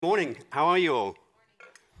Morning. How are you all?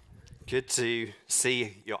 Good to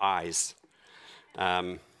see your eyes.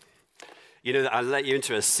 Um, I'll let you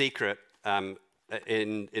into a secret.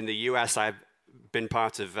 In the US, I've been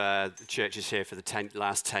part of the churches here for the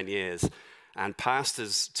last 10 years, and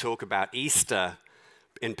pastors talk about Easter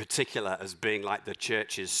in particular as being like the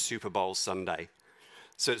church's Super Bowl Sunday.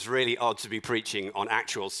 So it's really odd to be preaching on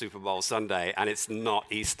actual Super Bowl Sunday, and it's not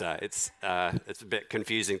Easter. It's a bit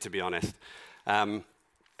confusing, to be honest.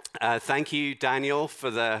 Thank you, Daniel,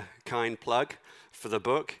 for the kind plug for the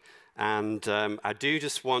book. And I do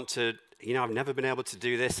just want to, I've never been able to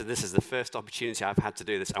do this, and this is the first opportunity I've had to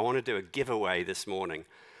do this. I want to do a giveaway this morning.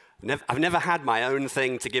 I've never had my own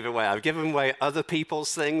thing to give away. I've given away other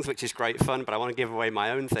people's things, which is great fun, but I want to give away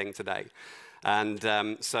my own thing today. And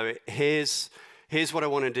so here's what I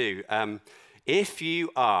want to do. If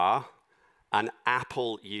you are an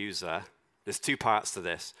Apple user, there's two parts to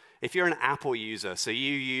this. If you're an Apple user, so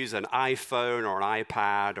you use an iPhone or an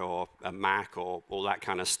iPad or a Mac or all that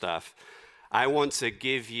kind of stuff, I want to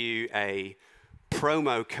give you a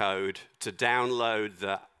promo code to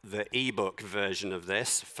download the ebook version of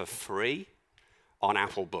this for free on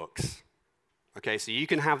Apple Books. Okay, so you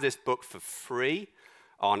can have this book for free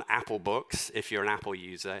on Apple Books if you're an Apple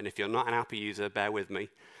user, and if you're not an Apple user, bear with me.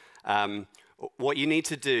 What you need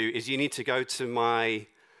to do is you need to go to my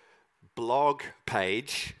blog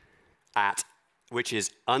page, which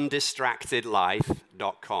is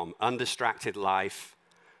undistractedlife.com,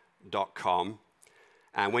 undistractedlife.com.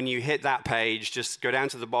 And when you hit that page, just go down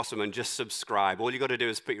to the bottom and just subscribe. All you got to do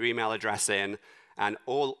is put your email address in, and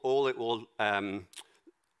all it will, the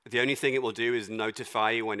only thing it will do is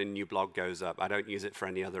notify you when a new blog goes up. I don't use it for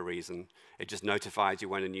any other reason. It just notifies you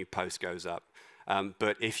when a new post goes up.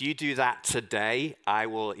 But if you do that today, I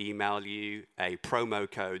will email you a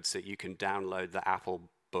promo code so you can download the Apple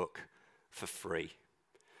book for free.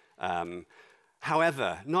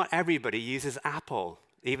 However, not everybody uses Apple,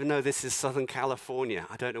 even though this is Southern California.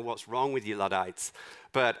 I don't know what's wrong with you Luddites.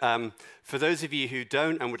 But for those of you who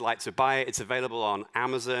don't and would like to buy it, it's available on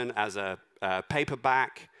Amazon as a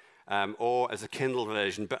paperback or as a Kindle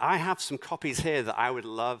version. But I have some copies here that I would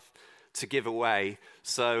love to give away.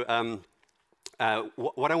 So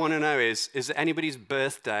what I want to know is it anybody's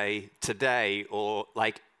birthday today or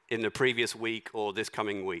like in the previous week or this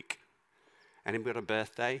coming week? Anybody got a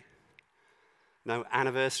birthday? No?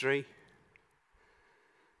 Anniversary?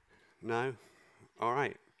 No? All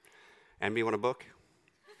right. Anybody want a book?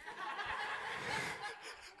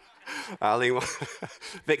 Arlene,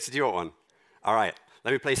 Victor, do you want one? All right.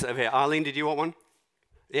 Let me place it over here. Arlene, did you want one?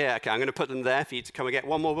 Yeah, okay. I'm going to put them there for you to come and get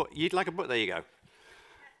one more book. You'd like a book? There you go.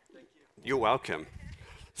 Thank you. You're welcome.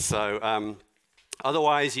 So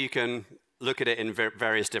otherwise, you can look at it in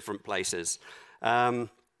various different places.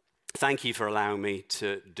 Thank you for allowing me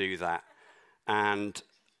to do that. And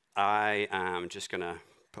I am just going to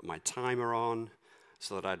put my timer on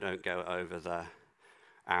so that I don't go over the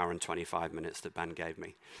hour and 25 minutes that Ben gave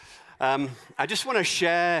me. I just want to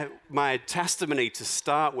share my testimony to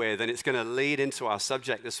start with, and it's going to lead into our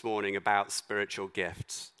subject this morning about spiritual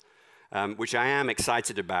gifts, which I am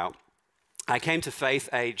excited about. I came to faith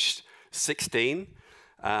aged 16.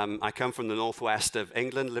 I come from the northwest of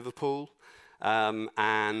England, Liverpool.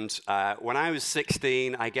 And when I was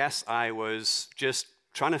 16, I guess I was just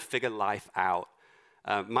trying to figure life out.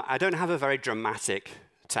 I don't have a very dramatic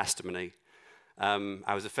testimony.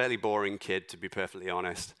 I was a fairly boring kid, to be perfectly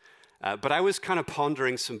honest. But I was kind of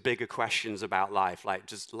pondering some bigger questions about life, like,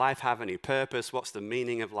 does life have any purpose? What's the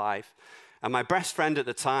meaning of life? And my best friend at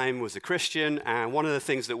the time was a Christian, and one of the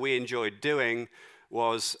things that we enjoyed doing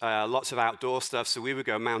was lots of outdoor stuff. So we would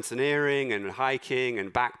go mountaineering and hiking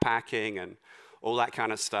and backpacking and all that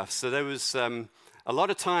kind of stuff. So there was a lot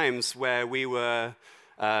of times where we were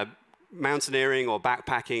mountaineering or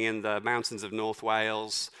backpacking in the mountains of North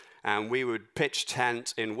Wales, and we would pitch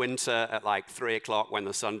tent in winter at like 3 o'clock when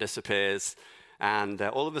the sun disappears, and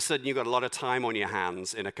all of a sudden you've got a lot of time on your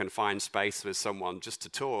hands in a confined space with someone just to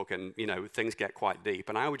talk, and things get quite deep.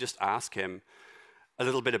 And I would just ask him a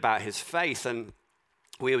little bit about his faith, and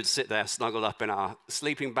we would sit there snuggled up in our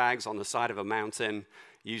sleeping bags on the side of a mountain,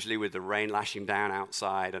 usually with the rain lashing down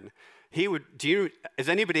outside. And he would, is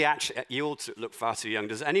anybody actually, you all look far too young,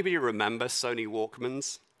 does anybody remember Sony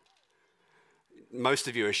Walkmans? Most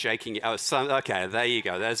of you are shaking. Okay, there you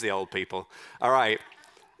go. There's the old people. All right.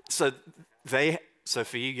 So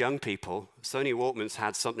for you young people, Sony Walkmans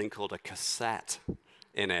had something called a cassette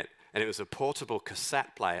in it. And it was a portable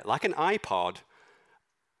cassette player, like an iPod,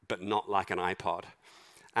 but not like an iPod.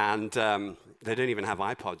 And they don't even have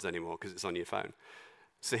iPods anymore because it's on your phone.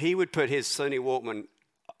 So he would put his Sony Walkman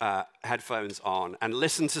headphones on and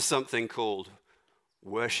listen to something called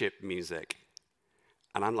worship music.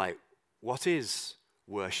 And I'm like, what is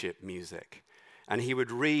worship music? And he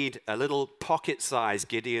would read a little pocket-sized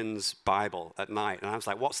Gideon's Bible at night. And I was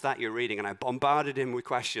like, what's that you're reading? And I bombarded him with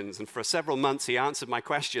questions. And for several months, he answered my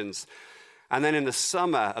questions. And then in the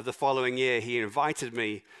summer of the following year, he invited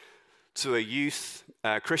me to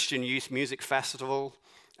a Christian youth music festival.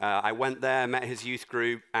 I went there, met his youth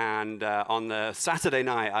group, and on the Saturday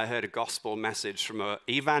night, I heard a gospel message from an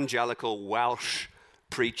evangelical Welsh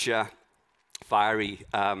preacher, fiery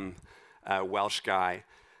Welsh guy.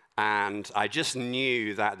 And I just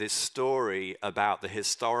knew that this story about the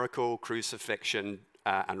historical crucifixion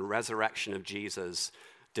and resurrection of Jesus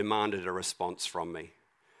demanded a response from me.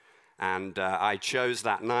 And I chose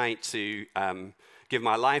that night to give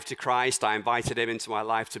my life to Christ. I invited him into my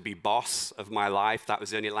life to be boss of my life. That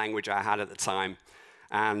was the only language I had at the time.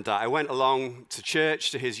 And I went along to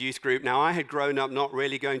church, to his youth group. Now, I had grown up not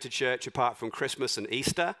really going to church apart from Christmas and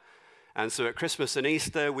Easter. And so at Christmas and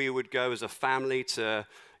Easter, we would go as a family to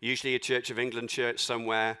usually a Church of England church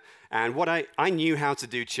somewhere. And I knew how to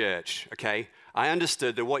do church, okay? I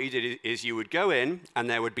understood that what you did is you would go in, and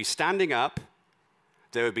there would be standing up,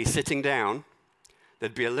 there would be sitting down,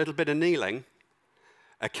 there'd be a little bit of kneeling,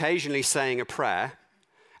 occasionally saying a prayer,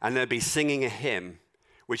 and there'd be singing a hymn,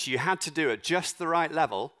 which you had to do at just the right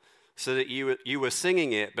level so that you were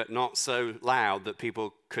singing it, but not so loud that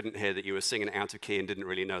people couldn't hear that you were singing it out of key and didn't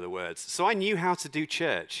really know the words. So I knew how to do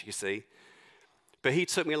church, you see. But he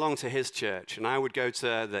took me along to his church, and I would go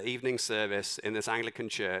to the evening service in this Anglican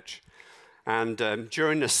church. And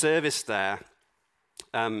during the service there,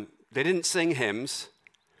 they didn't sing hymns.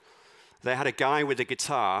 They had a guy with a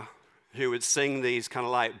guitar who would sing these kind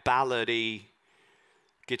of like ballady,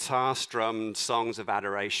 guitar-strummed songs of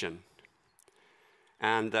adoration.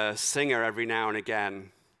 And the singer, every now and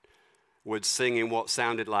again, would sing in what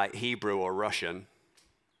sounded like Hebrew or Russian.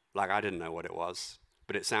 Like, I didn't know what it was,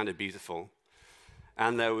 but it sounded beautiful.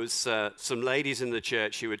 And there was some ladies in the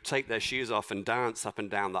church who would take their shoes off and dance up and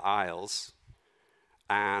down the aisles.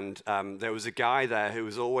 And there was a guy there who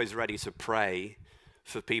was always ready to pray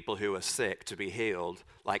for people who were sick to be healed,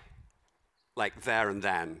 like there and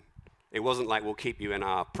then. It wasn't like, we'll keep you in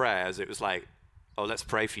our prayers. It was like, oh, let's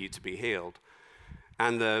pray for you to be healed.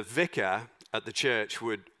 And the vicar at the church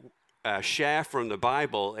would share from the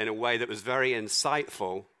Bible in a way that was very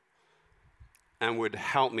insightful and would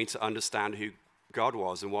help me to understand who God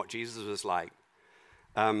was and what Jesus was like.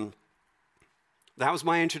 That was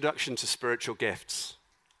my introduction to spiritual gifts.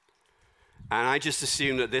 And I just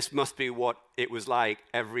assumed that this must be what it was like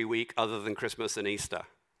every week other than Christmas and Easter.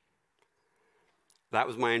 That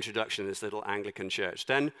was my introduction to this little Anglican church.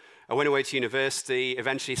 Then I went away to university,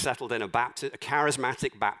 eventually settled in a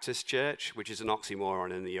charismatic Baptist church, which is an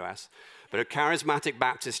oxymoron in the US, but a charismatic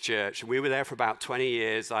Baptist church. We were there for about 20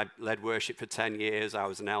 years. I led worship for 10 years. I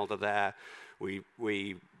was an elder there.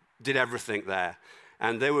 We did everything there.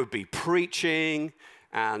 And there would be preaching,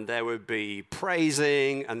 and there would be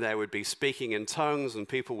praising, and there would be speaking in tongues, and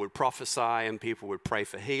people would prophesy, and people would pray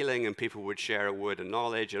for healing, and people would share a word of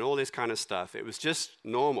knowledge, and all this kind of stuff. It was just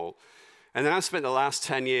normal. And then I spent the last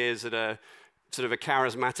 10 years at a sort of a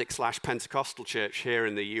charismatic / Pentecostal church here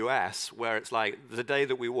in the US, where it's like the day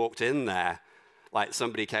that we walked in there, like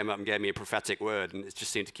somebody came up and gave me a prophetic word, and it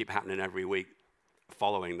just seemed to keep happening every week.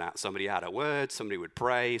 Following that, somebody had a word, somebody would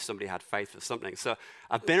pray, somebody had faith for something. So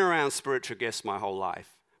I've been around spiritual gifts my whole life,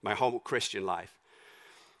 my whole Christian life.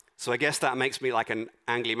 So I guess that makes me like an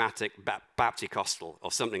Anglimatic Bapticostal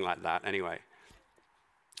or something like that anyway.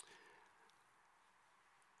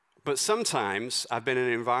 But sometimes I've been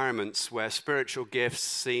in environments where spiritual gifts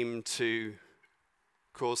seem to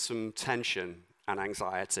cause some tension and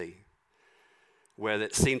anxiety, where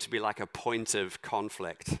it seemed to be like a point of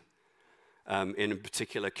conflict. In a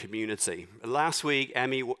particular community. Last week,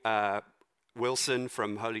 Emmy Wilson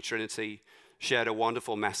from Holy Trinity shared a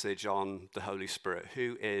wonderful message on the Holy Spirit.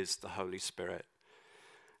 Who is the Holy Spirit?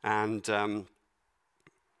 And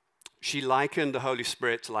she likened the Holy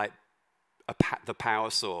Spirit to like the power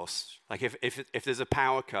source. Like if there's a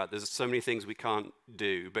power cut, there's so many things we can't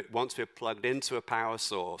do. But once we're plugged into a power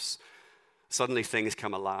source, suddenly things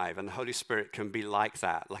come alive. And the Holy Spirit can be like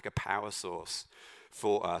that, like a power source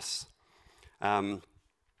for us. And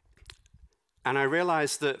I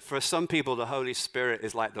realized that for some people, the Holy Spirit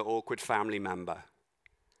is like the awkward family member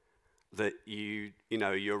that you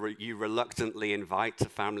reluctantly invite to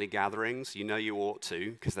family gatherings. You know you ought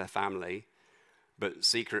to because they're family, but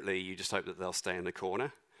secretly you just hope that they'll stay in the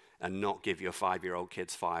corner and not give your 5-year-old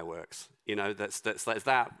kids fireworks.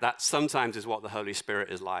 That sometimes is what the Holy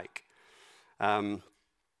Spirit is like.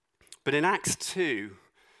 But in Acts 2,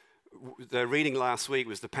 the reading last week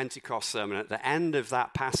was the Pentecost sermon. At the end of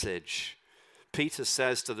that passage, Peter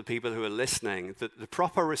says to the people who are listening that the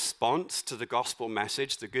proper response to the gospel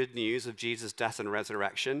message, the good news of Jesus' death and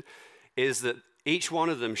resurrection, is that each one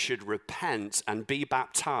of them should repent and be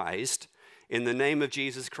baptized in the name of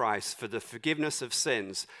Jesus Christ for the forgiveness of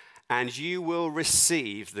sins, and you will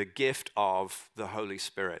receive the gift of the Holy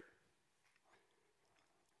Spirit.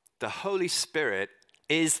 The Holy Spirit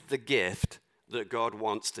is the gift that God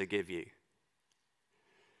wants to give you.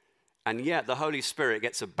 And yet the Holy Spirit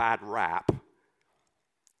gets a bad rap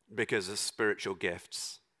because of spiritual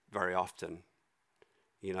gifts very often,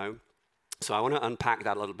 you know? So I want to unpack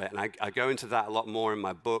that a little bit, and I go into that a lot more in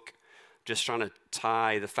my book, just trying to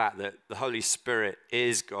tie the fact that the Holy Spirit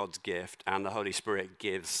is God's gift, and the Holy Spirit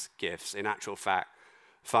gives gifts. In actual fact,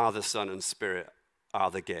 Father, Son, and Spirit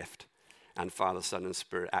are the gift, and Father, Son, and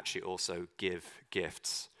Spirit actually also give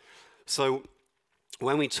gifts. So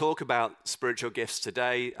when we talk about spiritual gifts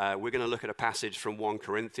today, we're going to look at a passage from 1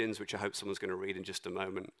 Corinthians, which I hope someone's going to read in just a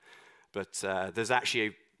moment. But there's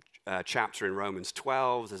actually a chapter in Romans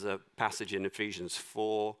 12. There's a passage in Ephesians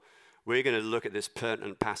 4. We're going to look at this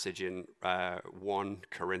pertinent passage in 1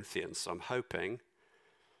 Corinthians. So I'm hoping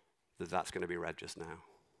that that's going to be read just now.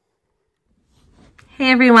 Hey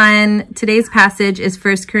everyone, today's passage is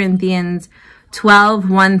 1 Corinthians 12,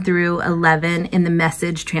 1 through 11 in the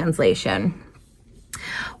Message translation.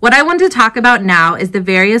 What I want to talk about now is the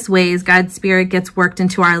various ways God's Spirit gets worked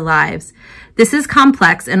into our lives. This is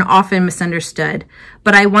complex and often misunderstood,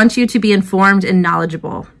 but I want you to be informed and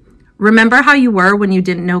knowledgeable. Remember how you were when you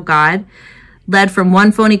didn't know God? Led from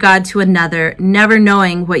one phony God to another, never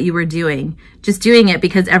knowing what you were doing, just doing it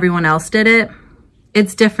because everyone else did it?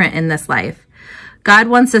 It's different in this life. God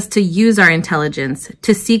wants us to use our intelligence,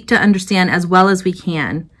 to seek to understand as well as we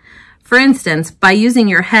can. For instance, by using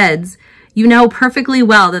your heads, you know perfectly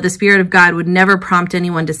well that the Spirit of God would never prompt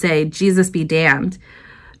anyone to say, Jesus be damned.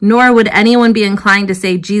 Nor would anyone be inclined to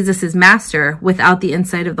say Jesus is master without the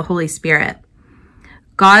insight of the Holy Spirit.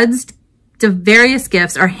 God's various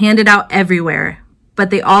gifts are handed out everywhere,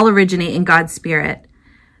 but they all originate in God's Spirit.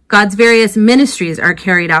 God's various ministries are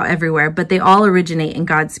carried out everywhere, but they all originate in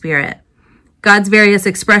God's Spirit. God's various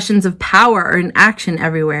expressions of power are in action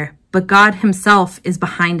everywhere, but God himself is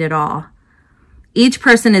behind it all. Each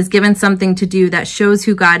person is given something to do that shows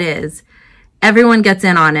who God is. Everyone gets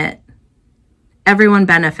in on it. Everyone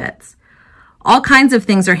benefits. All kinds of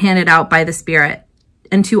things are handed out by the Spirit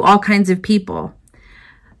and to all kinds of people.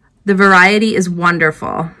 The variety is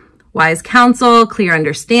wonderful. Wise counsel, clear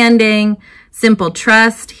understanding, simple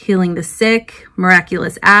trust, healing the sick,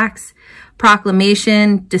 miraculous acts,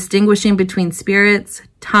 proclamation, distinguishing between spirits,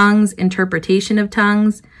 tongues, interpretation of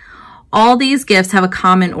tongues. All these gifts have a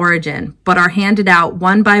common origin, but are handed out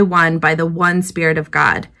one by the one Spirit of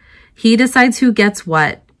God. He decides who gets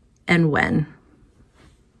what and when.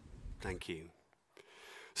 Thank you.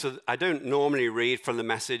 So I don't normally read from the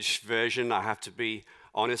Message version, I have to be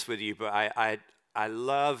honest with you, but I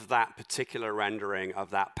love that particular rendering of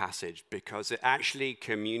that passage because it actually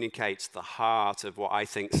communicates the heart of what I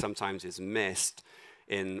think sometimes is missed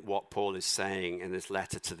in what Paul is saying in this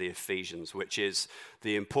letter to the Ephesians, which is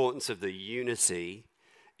the importance of the unity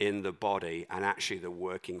in the body and actually the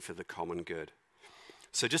working for the common good.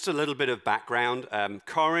 So just a little bit of background.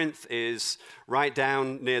 Corinth is right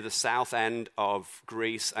down near the south end of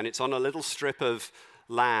Greece, and it's on a little strip of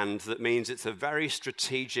land that means it's a very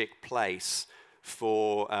strategic place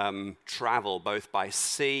for travel, both by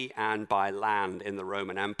sea and by land in the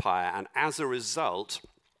Roman Empire. And as a result,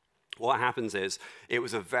 what happens is it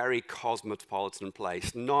was a very cosmopolitan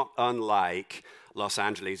place, not unlike Los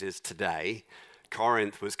Angeles is today.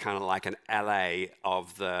 Corinth was kind of like an LA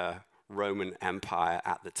of the Roman Empire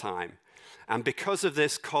at the time. And because of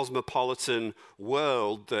this cosmopolitan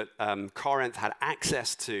world that Corinth had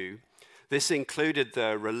access to, this included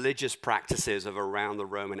the religious practices of around the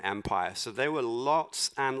Roman Empire. So there were lots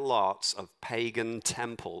and lots of pagan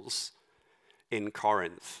temples in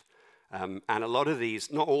Corinth. And a lot of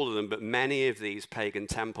these, not all of them, but many of these pagan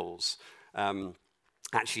temples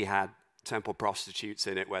actually had temple prostitutes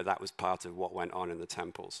in it, where that was part of what went on in the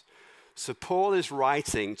temples. So Paul is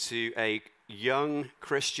writing to a young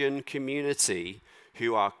Christian community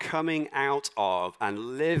who are coming out of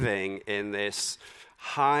and living in this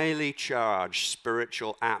highly charged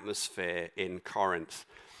spiritual atmosphere in Corinth.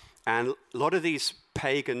 And a lot of these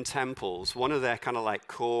pagan temples, one of their kind of like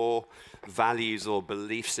core values or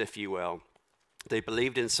beliefs, if you will, they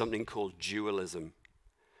believed in something called dualism.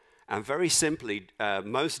 And very simply,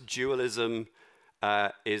 most dualism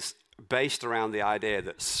is based around the idea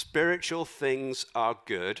that spiritual things are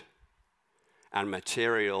good and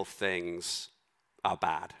material things are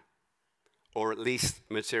bad. Or at least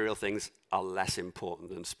material things are less important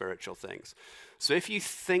than spiritual things. So if you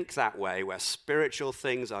think that way, where spiritual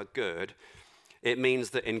things are good, it means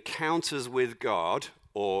that encounters with God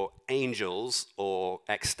or angels or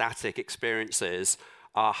ecstatic experiences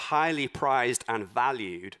are highly prized and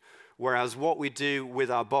valued, whereas what we do with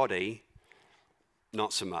our body,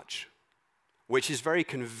 not so much. Which is very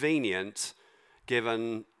convenient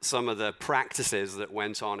given some of the practices that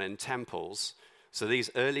went on in temples. So these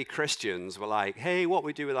early Christians were like, hey, what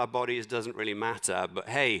we do with our bodies doesn't really matter, but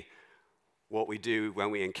hey, what we do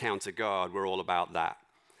when we encounter God, we're all about that.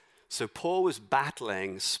 So Paul was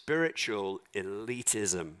battling spiritual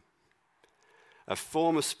elitism, a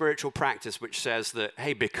form of spiritual practice which says that,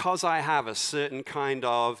 hey, because I have a certain kind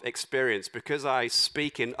of experience, because I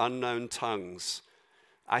speak in unknown tongues,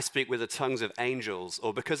 I speak with the tongues of angels,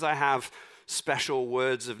 or because I have special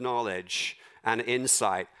words of knowledge and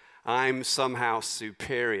insight, I'm somehow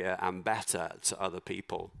superior and better to other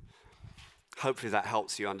people. Hopefully that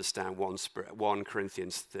helps you understand 1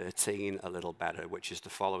 Corinthians 13 a little better, which is the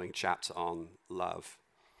following chapter on love.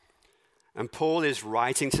 And Paul is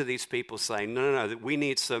writing to these people saying, no, that we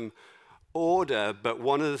need some order, but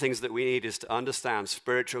one of the things that we need is to understand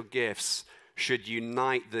spiritual gifts should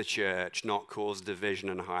unite the church, not cause division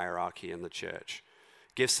and hierarchy in the church.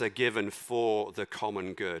 Gifts are given for the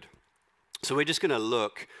common good. So we're just going to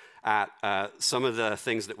look at some of the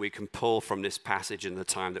things that we can pull from this passage in the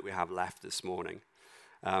time that we have left this morning.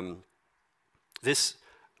 This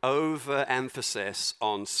overemphasis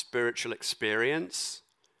on spiritual experience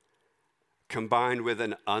combined with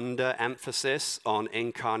an underemphasis on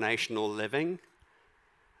incarnational living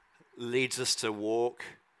leads us to walk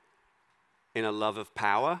in a love of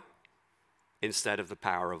power instead of the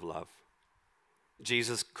power of love.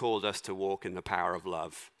 Jesus called us to walk in the power of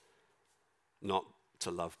love, not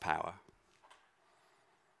to love power.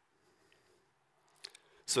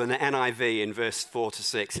 So in the NIV, in verse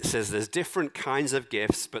 4-6, it says there's different kinds of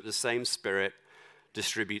gifts, but the same Spirit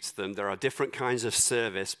distributes them. There are different kinds of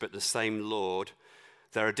service, but the same Lord.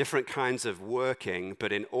 There are different kinds of working,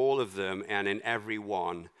 but in all of them and in every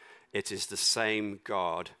one, it is the same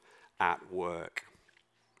God at work.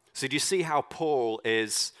 So do you see how Paul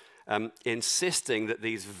is insisting that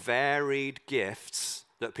these varied gifts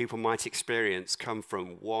that people might experience come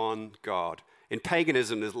from one God? In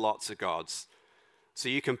paganism, there's lots of gods. So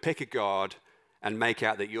you can pick a god and make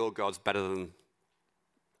out that your God's better than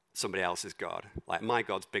somebody else's God. Like, my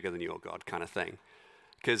God's bigger than your God kind of thing.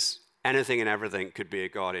 Because anything and everything could be a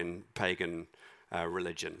god in pagan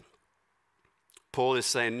religion. Paul is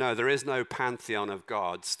saying, no, there is no pantheon of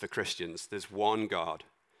gods for Christians. There's one God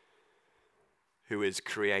who is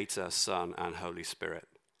Creator, Son, and Holy Spirit.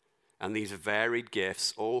 And these varied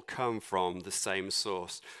gifts all come from the same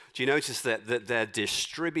source. Do you notice that they're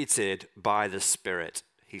distributed by the Spirit,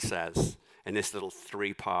 he says, in this little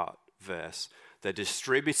three-part verse. They're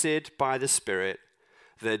distributed by the Spirit,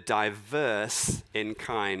 they're diverse in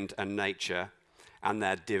kind and nature, and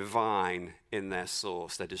they're divine in their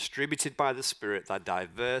source. They're distributed by the Spirit, they're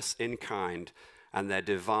diverse in kind, and they're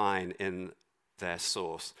divine in their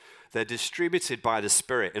source. They're distributed by the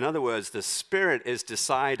Spirit. In other words, the Spirit is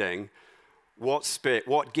deciding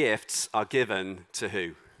what gifts are given to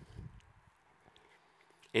who.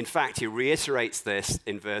 In fact, he reiterates this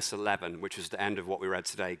in verse 11, which was the end of what we read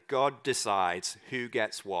today. God decides who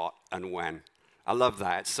gets what and when. I love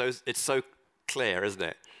that. It's so clear, isn't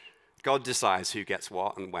it? God decides who gets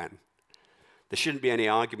what and when. There shouldn't be any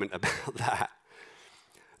argument about that.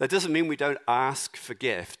 That doesn't mean we don't ask for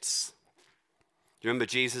gifts. Do you remember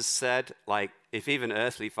Jesus said, like, if even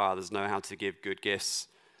earthly fathers know how to give good gifts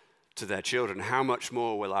to their children, how much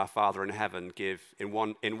more will our Father in heaven give? In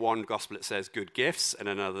one gospel it says good gifts, and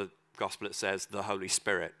another gospel it says the Holy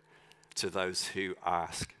Spirit to those who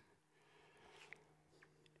ask.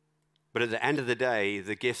 But at the end of the day,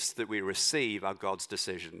 the gifts that we receive are God's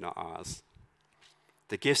decision, not ours.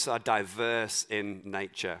 The gifts are diverse in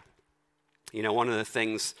nature. You know, one of the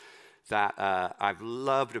things that I've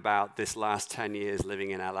loved about this last 10 years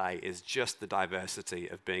living in LA is just the diversity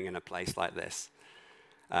of being in a place like this.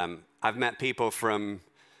 I've met people from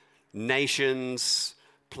nations,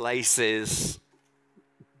 places,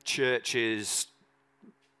 churches,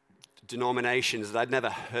 denominations that I'd never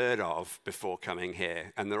heard of before coming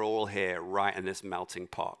here, and they're all here right in this melting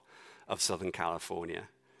pot of Southern California.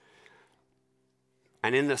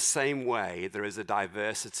 And in the same way, there is a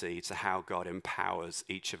diversity to how God empowers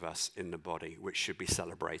each of us in the body, which should be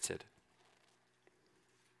celebrated.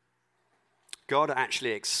 God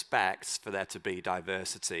actually expects for there to be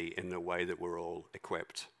diversity in the way that we're all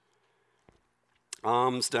equipped.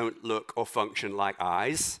 Arms don't look or function like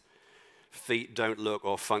eyes. Feet don't look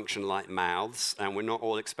or function like mouths, and we're not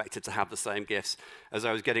all expected to have the same gifts. As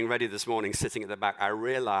I was getting ready this morning, sitting at the back, I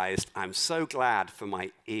realized I'm so glad for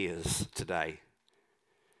my ears today.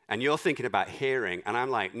 And you're thinking about hearing, and I'm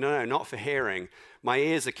like, no, not for hearing. My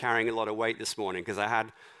ears are carrying a lot of weight this morning because I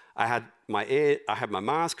had my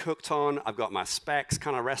mask hooked on. I've got my specs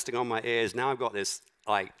kind of resting on my ears. Now I've got this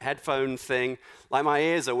like headphone thing. Like my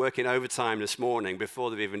ears are working overtime this morning before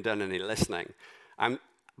they've even done any listening.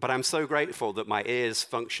 But I'm so grateful that my ears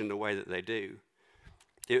function the way that they do.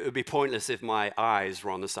 It would be pointless if my eyes were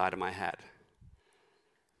on the side of my head.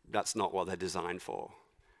 That's not what they're designed for.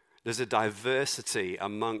 There's a diversity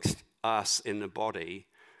amongst us in the body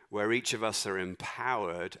where each of us are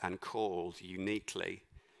empowered and called uniquely,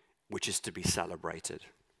 which is to be celebrated.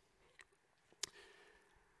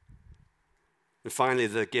 And finally,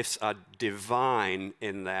 the gifts are divine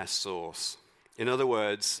in their source. In other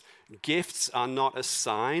words, gifts are not a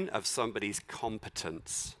sign of somebody's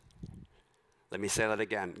competence. Let me say that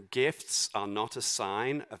again. Gifts are not a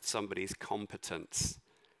sign of somebody's competence.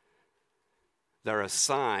 They're a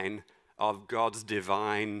sign of God's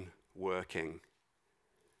divine working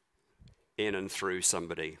in and through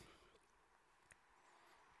somebody.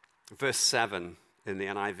 Verse 7 in the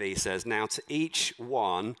NIV says, "Now to each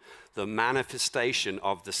one the manifestation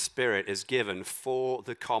of the Spirit is given for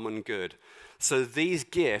the common good." So these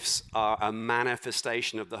gifts are a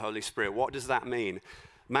manifestation of the Holy Spirit. What does that mean?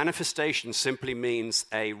 Manifestation simply means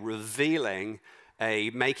a revealing,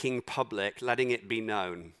 a making public, letting it be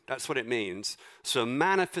known. That's what it means. So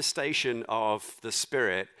manifestation of the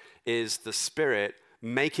Spirit is the Spirit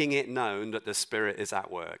making it known that the Spirit is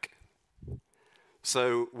at work.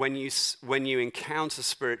 So when you encounter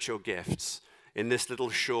spiritual gifts, in this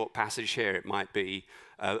little short passage here, it might be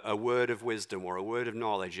a word of wisdom or a word of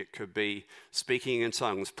knowledge. It could be speaking in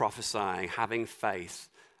tongues, prophesying, having faith,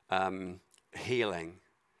 healing.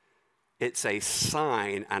 It's a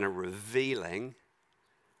sign and a revealing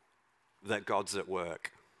that God's at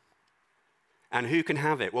work. And who can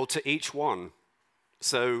have it? Well, to each one.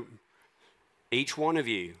 So each one of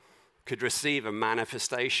you could receive a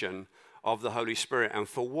manifestation of the Holy Spirit. And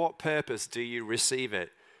for what purpose do you receive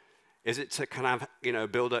it? Is it to kind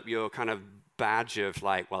of, build up your kind of badge of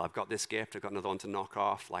like, well, I've got this gift, I've got another one to knock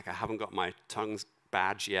off. Like, I haven't got my tongues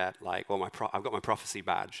badge yet. Like, well, I've got my prophecy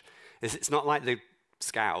badge. It's not like the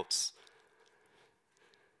Scouts.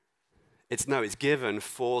 It's given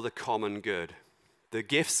for the common good. The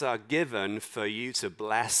gifts are given for you to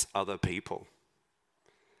bless other people.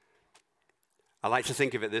 I like to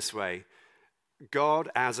think of it this way. God,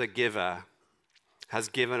 as a giver, has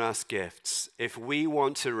given us gifts. If we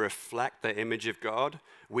want to reflect the image of God,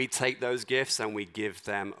 we take those gifts and we give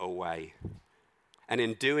them away. And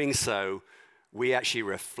in doing so, we actually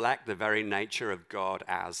reflect the very nature of God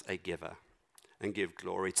as a giver and give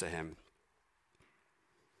glory to him.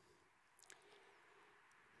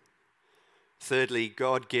 Thirdly,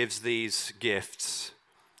 God gives these gifts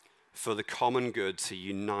for the common good to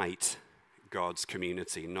unite God's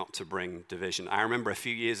community, not to bring division. I remember a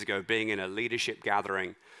few years ago being in a leadership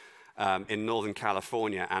gathering in Northern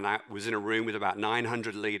California, and I was in a room with about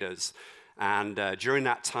 900 leaders. And during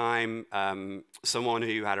that time, someone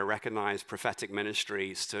who had a recognized prophetic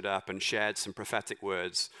ministry stood up and shared some prophetic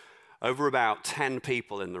words over about 10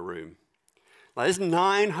 people in the room. Now, there's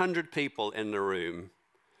 900 people in the room,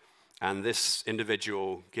 and this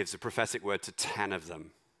individual gives a prophetic word to 10 of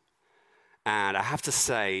them. And I have to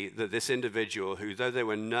say that this individual, who, though they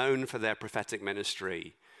were known for their prophetic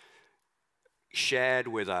ministry, shared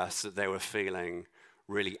with us that they were feeling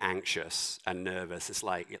really anxious and nervous. It's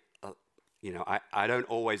like, I don't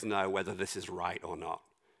always know whether this is right or not.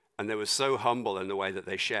 And they were so humble in the way that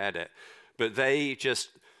they shared it. But they just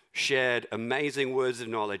shared amazing words of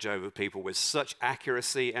knowledge over people with such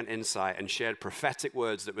accuracy and insight, and shared prophetic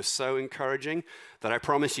words that were so encouraging that I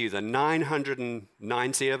promise you the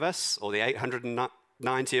 990 of us, or the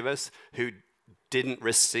 890 of us who didn't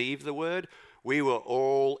receive the word, we were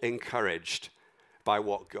all encouraged by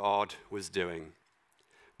what God was doing,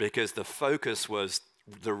 because the focus was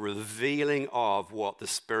the revealing of what the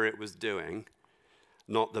Spirit was doing,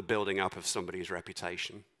 not the building up of somebody's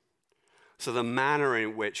reputation. So the manner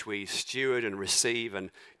in which we steward and receive and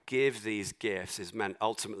give these gifts is meant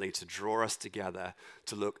ultimately to draw us together,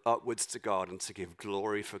 to look upwards to God, and to give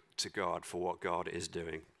glory to God for what God is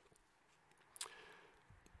doing.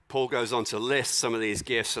 Paul goes on to list some of these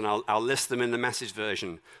gifts, and I'll list them in the Message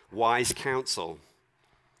version. Wise counsel,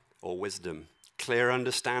 or wisdom. Clear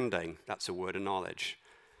understanding, that's a word of knowledge.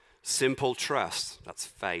 Simple trust, that's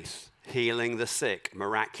faith. Healing the sick,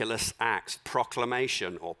 miraculous acts,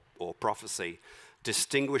 proclamation or prophecy,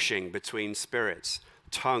 distinguishing between spirits,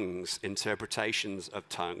 tongues, interpretations of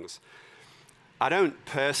tongues. I don't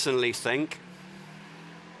personally think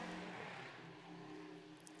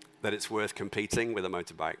that it's worth competing with a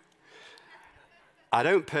motorbike. I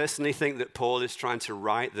don't personally think that Paul is trying to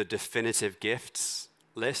write the definitive gifts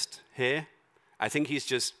list here. I think he's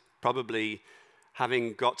just probably,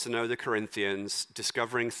 having got to know the Corinthians,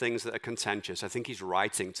 discovering things that are contentious, I think he's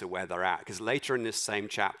writing to where they're at. Because later in this same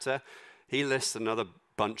chapter, he lists another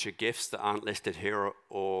bunch of gifts that aren't listed here,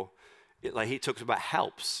 or like he talks about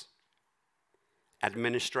helps,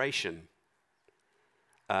 administration,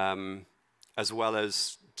 as well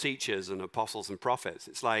as teachers and apostles and prophets.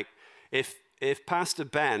 It's like if Pastor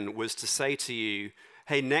Ben was to say to you,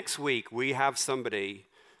 hey, next week we have somebody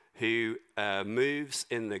who moves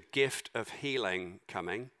in the gift of healing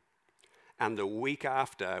coming, and the week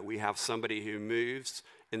after we have somebody who moves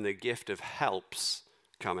in the gift of helps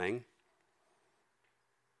coming,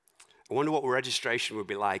 I wonder what registration would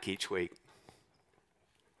be like each week.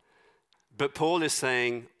 But Paul is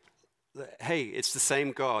saying, hey, it's the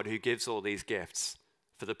same God who gives all these gifts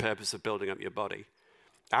for the purpose of building up your body.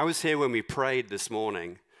 I was here when we prayed this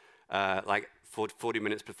morning, like 40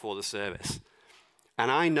 minutes before the service.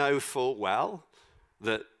 And I know full well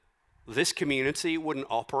that this community wouldn't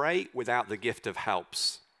operate without the gift of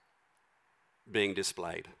helps being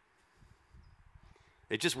displayed.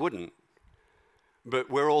 It just wouldn't.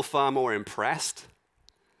 But we're all far more impressed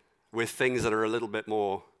with things that are a little bit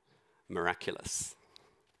more miraculous.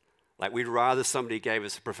 Like we'd rather somebody gave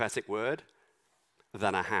us a prophetic word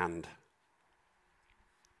than a hand.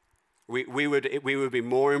 We would be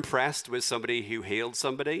more impressed with somebody who healed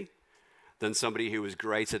somebody than somebody who was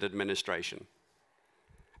great at administration.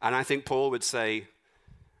 And I think Paul would say,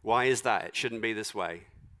 why is that? It shouldn't be this way.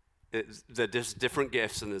 They're just different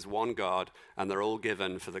gifts, and there's one God, and they're all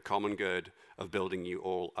given for the common good of building you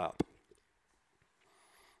all up.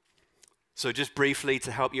 So just briefly,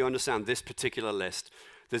 to help you understand this particular list,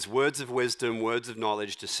 there's words of wisdom, words of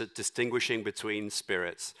knowledge, distinguishing between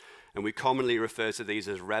spirits. And we commonly refer to these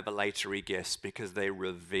as revelatory gifts because they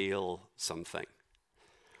reveal something.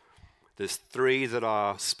 There's 3 that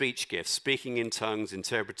are speech gifts: speaking in tongues,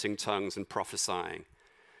 interpreting tongues, and prophesying.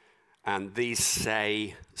 And these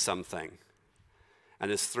say something. And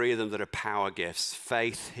there's 3 of them that are power gifts: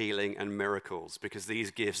 faith, healing, and miracles, because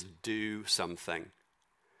these gifts do something.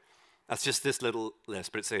 That's just this little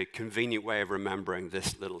list, but it's a convenient way of remembering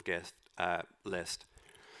this little gift list.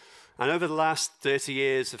 And over the last 30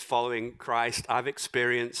 years of following Christ, I've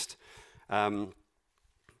experienced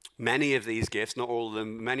many of these gifts, not all of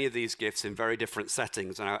them, many of these gifts in very different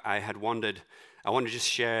settings. And I want to just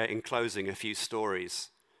share in closing a few stories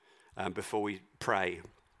before we pray.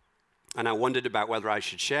 And I wondered about whether I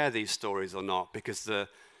should share these stories or not, because the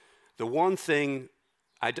one thing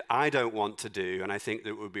I don't want to do, and I think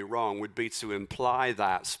that would be wrong, would be to imply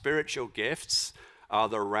that spiritual gifts are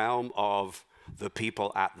the realm of the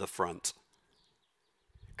people at the front.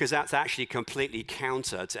 Because that's actually completely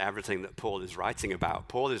counter to everything that Paul is writing about.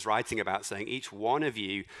 Paul is writing about saying each one of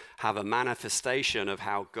you have a manifestation of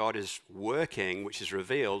how God is working, which is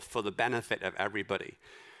revealed for the benefit of everybody.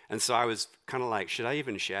 And so I was kind of like, should I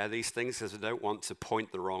even share these things? Because I don't want to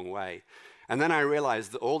point the wrong way. And then I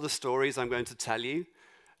realized that all the stories I'm going to tell you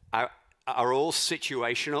are all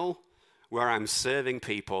situational, where I'm serving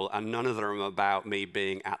people, and none of them are about me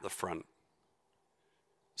being at the front.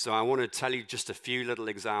 So I want to tell you just a few little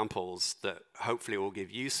examples that hopefully will give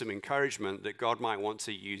you some encouragement that God might want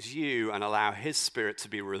to use you and allow His Spirit to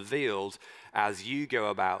be revealed as you go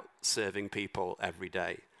about serving people every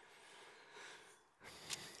day.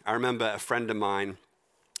 I remember a friend of mine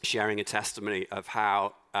sharing a testimony of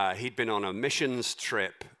how he'd been on a missions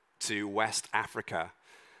trip to West Africa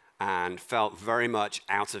and felt very much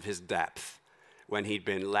out of his depth when he'd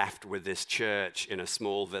been left with this church in a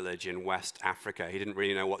small village in West Africa. He didn't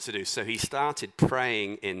really know what to do. So he started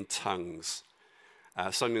praying in tongues,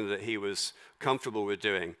 something that he was comfortable with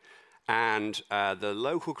doing. And the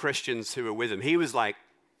local Christians who were with him, he was like,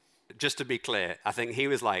 just to be clear, I think he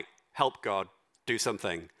was like, help God, do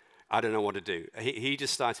something. I don't know what to do. He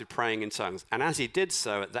just started praying in tongues. And as he did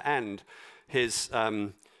so, at the end, his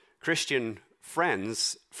Christian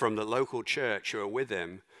friends from the local church who were with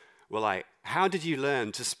him were like, how did you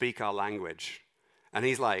learn to speak our language? And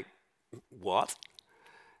he's like, what?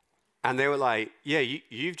 And they were like, yeah,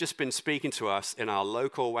 you've just been speaking to us in our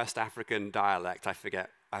local West African dialect. I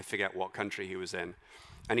forget what country he was in.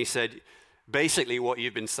 And he said, basically what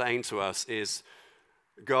you've been saying to us is,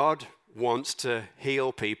 God wants to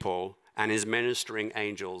heal people, and his ministering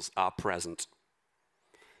angels are present.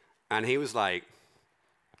 And he was like,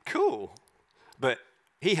 cool. But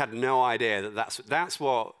he had no idea that that's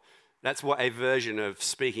what a version of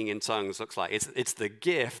speaking in tongues looks like. It's the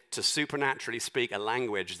gift to supernaturally speak a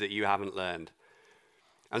language that you haven't learned.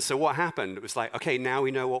 And so what happened? It was like, okay, now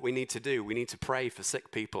we know what we need to do. We need to pray for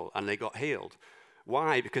sick people, and they got healed.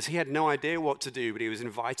 Why? Because he had no idea what to do, but he was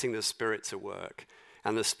inviting the Spirit to work.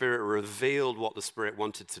 And the Spirit revealed what the Spirit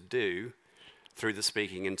wanted to do through the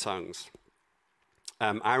speaking in tongues.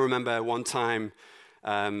 I remember one time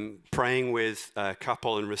praying with a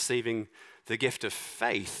couple and receiving the gift of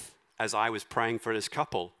faith as I was praying for this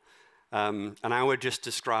couple. And I would just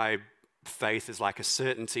describe faith as like a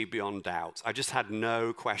certainty beyond doubt. I just had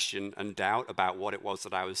no question and doubt about what it was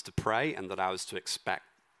that I was to pray and that I was to expect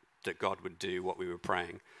that God would do what we were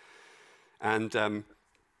praying. And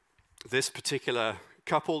this particular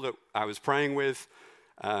couple that I was praying with,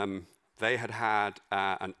 they had had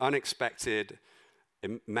an unexpected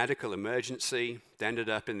medical emergency. They ended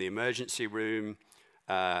up in the emergency room,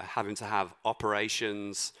 having to have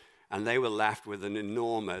operations, and they were left with an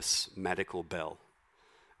enormous medical bill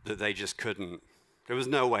that they just couldn't. There was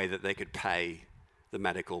no way that they could pay the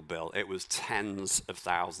medical bill. It was tens of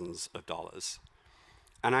thousands of dollars.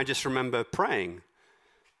 And I just remember praying.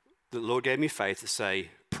 The Lord gave me faith to say,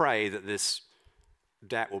 pray that this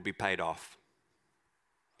debt will be paid off.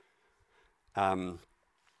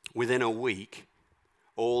 Within a week,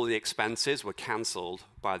 all the expenses were canceled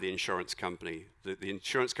by the insurance company. The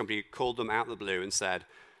insurance company called them out of the blue and said,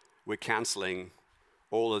 we're canceling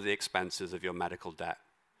all of the expenses of your medical debt.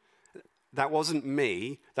 That wasn't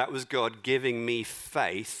me. That was God giving me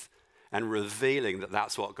faith and revealing that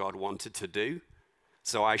that's what God wanted to do.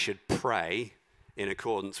 So I should pray in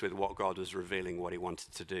accordance with what God was revealing what he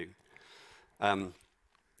wanted to do.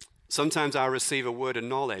 Sometimes I receive a word of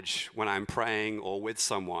knowledge when I'm praying or with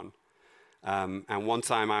someone. And one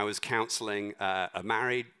time I was counseling a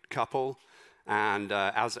married couple, and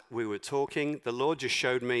as we were talking, the Lord just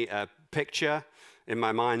showed me a picture in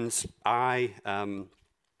my mind's eye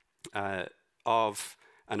of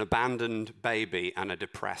an abandoned baby and a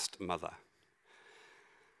depressed mother.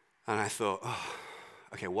 And I thought, oh,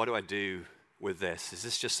 okay, what do I do with this? Is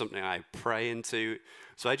this just something I pray into?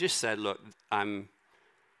 So I just said, look, I'm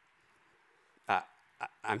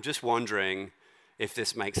just wondering if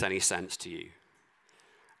this makes any sense to you.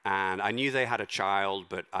 And I knew they had a child,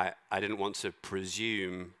 but I didn't want to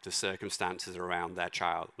presume the circumstances around their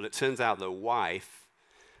child. Well, it turns out the wife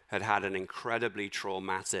had had an incredibly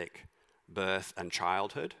traumatic birth and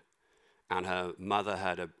childhood, and her mother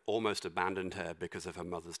had almost abandoned her because of her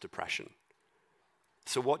mother's depression.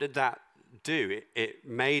 So what did that do?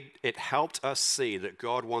 It helped us see that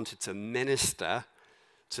God wanted to minister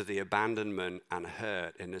to the abandonment and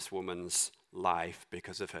hurt in this woman's life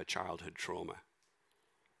because of her childhood trauma.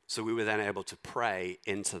 So we were then able to pray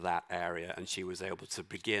into that area, and she was able to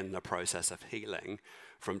begin the process of healing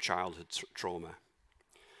from childhood trauma.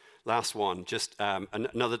 Last one, just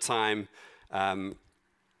another time, I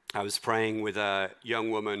was praying with a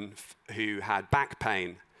young woman who had back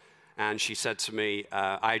pain, and she said to me,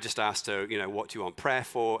 I just asked her, what do you want prayer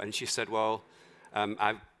for? And she said, well,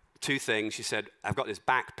 I've two things. She said, I've got this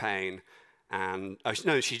back pain, and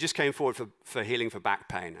she just came forward for healing for back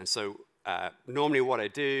pain. And so normally what I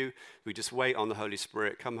do, we just wait on the Holy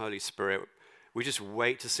Spirit. Come, Holy Spirit. We just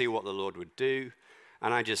wait to see what the Lord would do.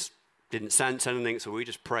 And I just didn't sense anything, so we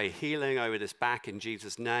just pray healing over this back in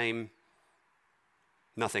Jesus' name.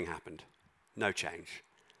 Nothing happened. No change.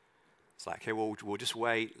 It's like, okay, well, we'll just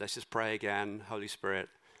wait. Let's just pray again, Holy Spirit.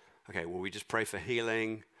 Okay, well, we just pray for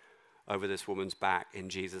healing over this woman's back in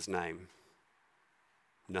Jesus' name.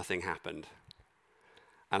 Nothing happened.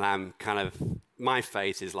 And I'm my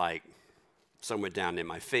faith is like somewhere down near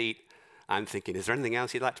my feet. I'm thinking, is there anything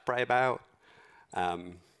else you'd like to pray about?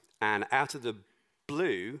 And out of the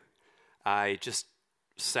blue, I just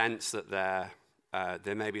sense that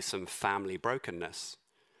there may be some family brokenness.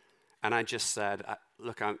 And I just said,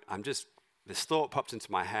 look, this thought popped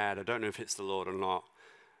into my head. I don't know if it's the Lord or not,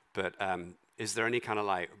 but is there any kind of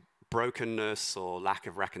like brokenness or lack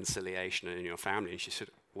of reconciliation in your family? And she said,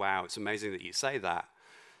 wow, it's amazing that you say that.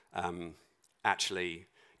 Actually,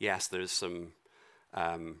 yes, there's some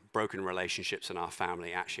broken relationships in our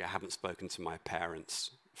family. Actually, I haven't spoken to my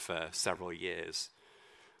parents for several years.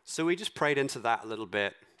 So we just prayed into that a little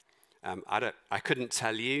bit. I couldn't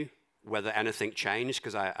tell you whether anything changed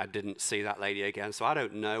because I didn't see that lady again. So I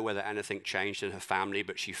don't know whether anything changed in her family,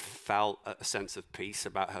 but she felt a sense of peace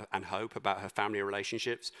about her and hope about her family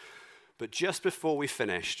relationships. But just before we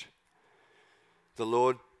finished, the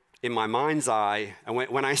Lord in my mind's eye, and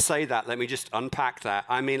when I say that, let me just unpack that.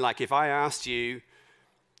 I mean, like if I asked you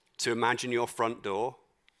to imagine your front door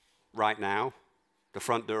right now, the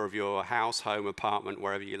front door of your house, home, apartment,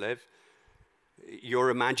 wherever you live,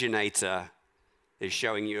 your imaginator is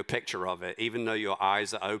showing you a picture of it, even though your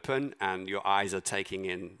eyes are open and your eyes are taking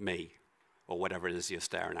in me or whatever it is you're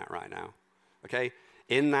staring at right now. Okay?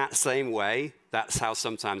 In that same way, that's how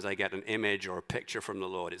sometimes I get an image or a picture from the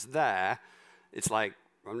Lord. It's there. It's like,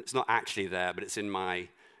 it's not actually there, but it's in my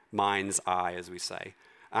mind's eye, as we say.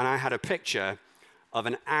 And I had a picture of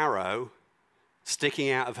an arrow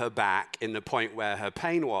sticking out of her back in the point where her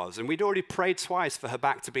pain was. And we'd already prayed twice for her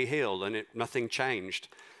back to be healed, and nothing changed.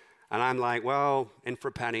 And I'm like, well, in for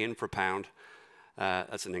a penny, in for a pound.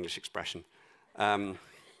 That's an English expression. I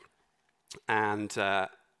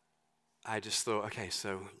just thought, okay,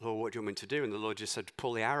 so Lord, what do you want me to do? And the Lord just said,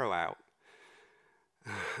 pull the arrow out.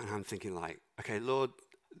 And I'm thinking like, okay, Lord,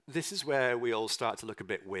 this is where we all start to look a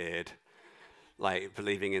bit weird, like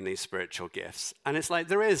believing in these spiritual gifts. And it's like,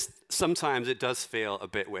 sometimes it does feel a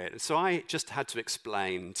bit weird. And so I just had to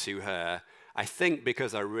explain to her, I think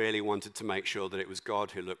because I really wanted to make sure that it was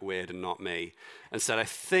God who looked weird and not me, and said, I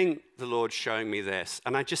think the Lord's showing me this.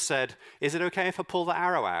 And I just said, is it okay if I pull the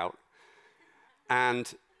arrow out?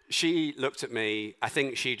 And she looked at me. I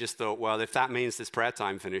think she just thought, well, if that means this prayer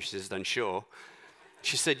time finishes, then sure.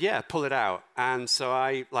 She said, yeah, pull it out. And so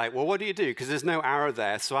I well, what do you do? Because there's no arrow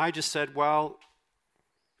there. So I just said, well,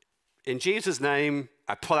 in Jesus' name,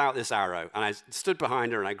 I pull out this arrow. And I stood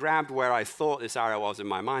behind her and I grabbed where I thought this arrow was in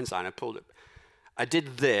my mind's eye and I pulled it. I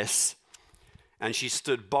did this, and she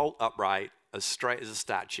stood bolt upright, as straight as a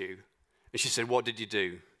statue. And she said, what did you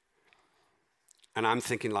do? And I'm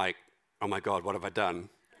thinking like, oh my God, what have I done?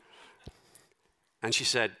 And she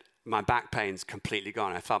said, my back pain's completely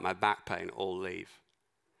gone. I felt my back pain all leave.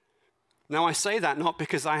 Now, I say that not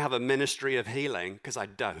because I have a ministry of healing, because I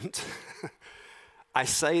don't. I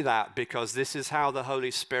say that because this is how the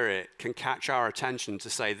Holy Spirit can catch our attention to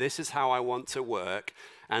say, this is how I want to work.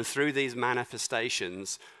 And through these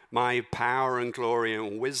manifestations, my power and glory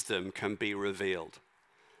and wisdom can be revealed.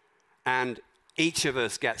 And each of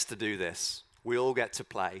us gets to do this. We all get to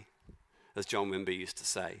play, as John Wimber used to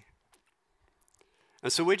say.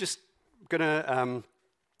 And so we're just going to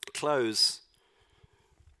close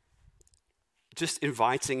just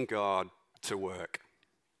inviting God to work.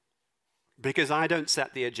 Because I don't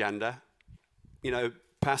set the agenda. You know,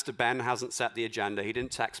 Pastor Ben hasn't set the agenda. He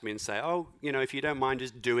didn't text me and say, oh, you know, if you don't mind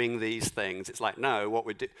just doing these things. It's like, no, what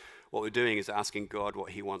we're doing is asking God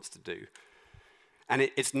what he wants to do. And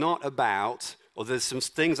it's not about, or there's some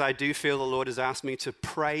things I do feel the Lord has asked me to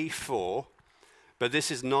pray for, but this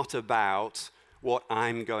is not about what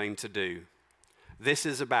I'm going to do. This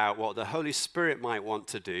is about what the Holy Spirit might want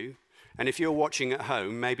to do. And if you're watching at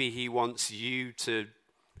home, maybe he wants you to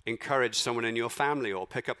encourage someone in your family or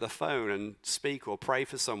pick up the phone and speak or pray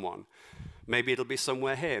for someone. Maybe it'll be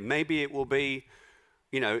somewhere here. Maybe it will be,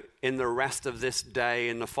 you know, in the rest of this day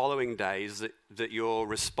and the following days that your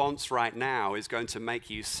response right now is going to make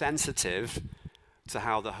you sensitive to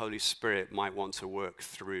how the Holy Spirit might want to work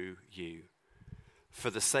through you for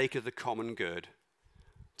the sake of the common good,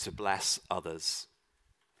 to bless others.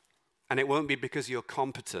 And it won't be because you're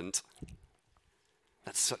competent.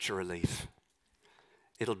 That's such a relief.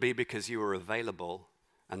 It'll be because you are available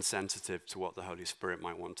and sensitive to what the Holy Spirit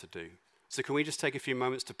might want to do. So can we just take a few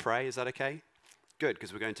moments to pray? Is that okay? Good,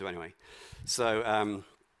 because we're going to anyway. So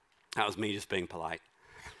that was me just being polite.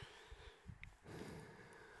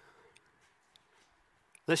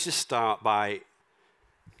 Let's just start by,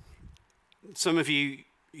 some of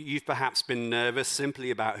you've perhaps been nervous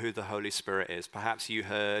simply about who the Holy Spirit is. Perhaps you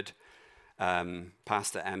heard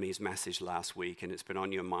Pastor Emmy's message last week and it's been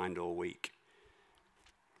on your mind all week.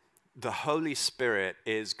 The Holy Spirit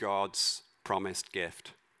is God's promised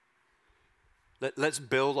gift. Let's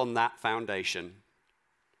build on that foundation.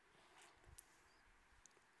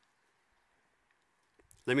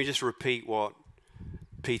 Let me just repeat what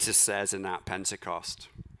Peter says in that Pentecost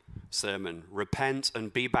sermon. Repent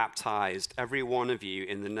and be baptized, every one of you,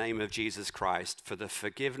 in the name of Jesus Christ, for the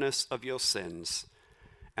forgiveness of your sins,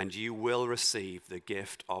 and you will receive the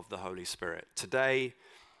gift of the Holy Spirit. Today,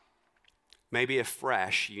 maybe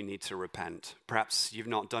afresh, you need to repent. Perhaps you've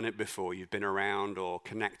not done it before. You've been around or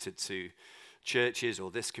connected to churches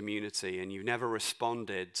or this community, and you've never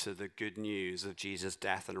responded to the good news of Jesus'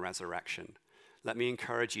 death and resurrection. Let me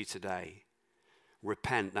encourage you today.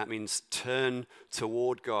 Repent. That means turn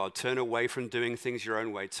toward God. Turn away from doing things your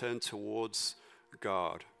own way. Turn towards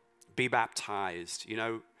God. Be baptized. You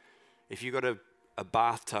know, if you've got a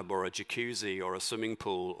bathtub or a jacuzzi or a swimming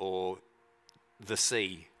pool or the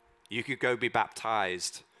sea. You could go be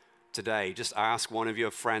baptized today. Just ask one of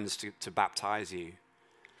your friends to baptize you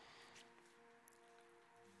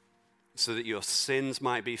so that your sins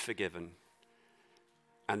might be forgiven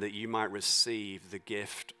and that you might receive the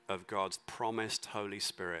gift of God's promised Holy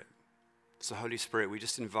Spirit. So Holy Spirit, we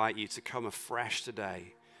just invite you to come afresh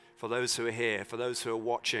today. For those who are here, for those who are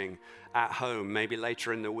watching at home, maybe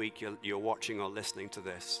later in the week you're watching or listening to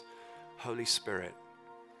this. Holy Spirit,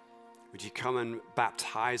 would you come and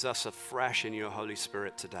baptize us afresh in your Holy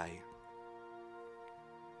Spirit today?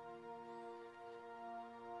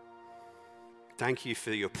 Thank you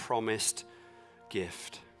for your promised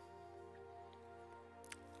gift.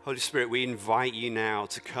 Holy Spirit, we invite you now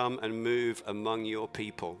to come and move among your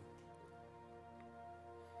people.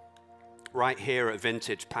 Right here at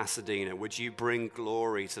Vintage Pasadena, would you bring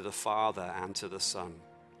glory to the Father and to the Son?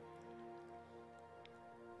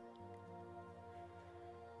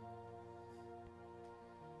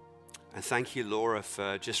 And thank you, Laura,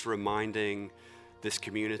 for just reminding this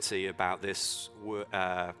community about this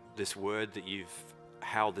word that you've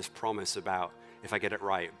held, this promise about, if I get it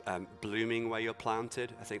right, blooming where you're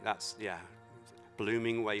planted. I think that's,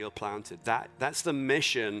 blooming where you're planted. That's the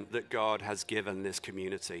mission that God has given this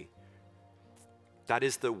community. That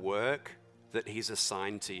is the work that he's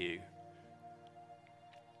assigned to you.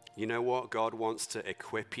 You know what? God wants to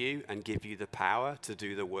equip you and give you the power to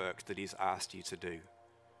do the work that he's asked you to do.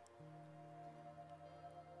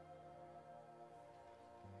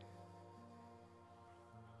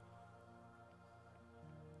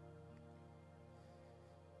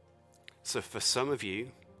 So for some of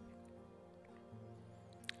you,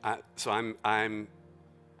 I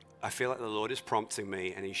feel like the Lord is prompting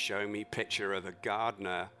me and he's showing me a picture of a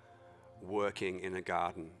gardener working in a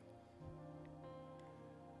garden.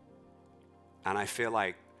 And I feel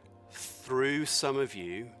like through some of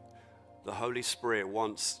you, the Holy Spirit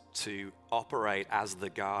wants to operate as the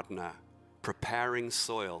gardener, preparing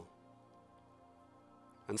soil.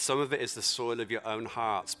 And some of it is the soil of your own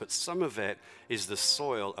hearts, but some of it is the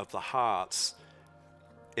soil of the hearts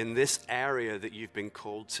in this area that you've been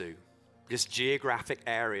called to, this geographic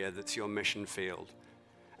area that's your mission field.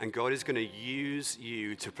 And God is going to use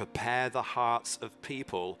you to prepare the hearts of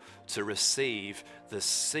people to receive the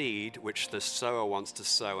seed which the sower wants to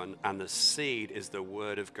sow, and the seed is the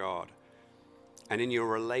word of God. And in your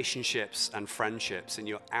relationships and friendships, in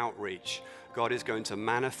your outreach, God is going to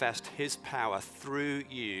manifest his power through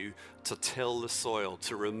you to till the soil,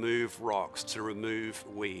 to remove rocks, to remove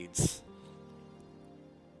weeds.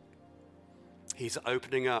 He's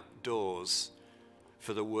opening up doors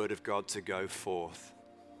for the word of God to go forth.